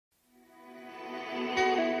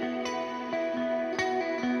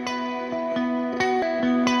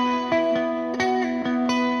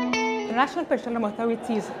National Petroleum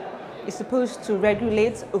Authority is supposed to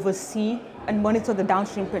regulate, oversee, and monitor the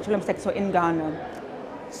downstream petroleum sector in Ghana.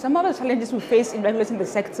 Some of the challenges we face in regulating the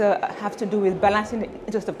sector have to do with balancing the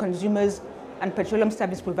interest of consumers and petroleum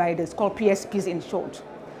service providers, called PSPs in short.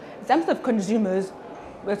 In terms of consumers,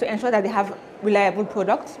 we have to ensure that they have reliable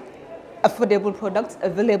products, affordable products,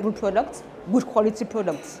 available products, good quality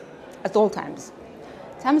products at all times.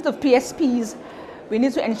 In terms of PSPs, we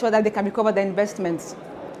need to ensure that they can recover their investments,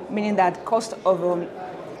 meaning that cost of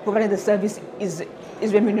providing the service is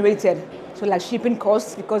remunerated. So like shipping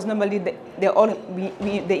costs, because normally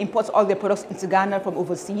they import all their products into Ghana from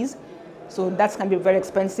overseas. So that can be very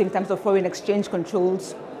expensive in terms of foreign exchange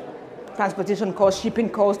controls, transportation costs, shipping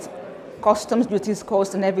costs, customs duties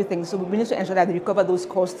costs and everything. So we need to ensure that they recover those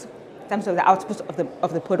costs in terms of the output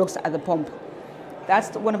of the products at the pump.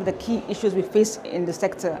 That's one of the key issues we face in the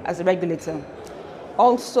sector as a regulator.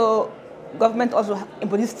 Also, government also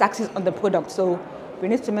imposes taxes on the product. So we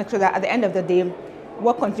need to make sure that at the end of the day,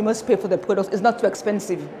 what consumers pay for the products is not too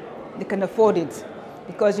expensive. They can afford it.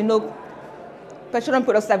 Because, petroleum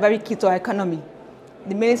products are very key to our economy.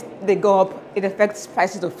 The minute they go up, it affects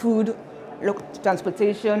prices of food, local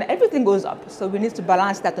transportation, everything goes up. So we need to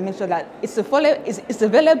balance that to make sure that it's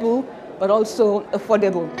available, but also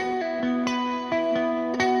affordable.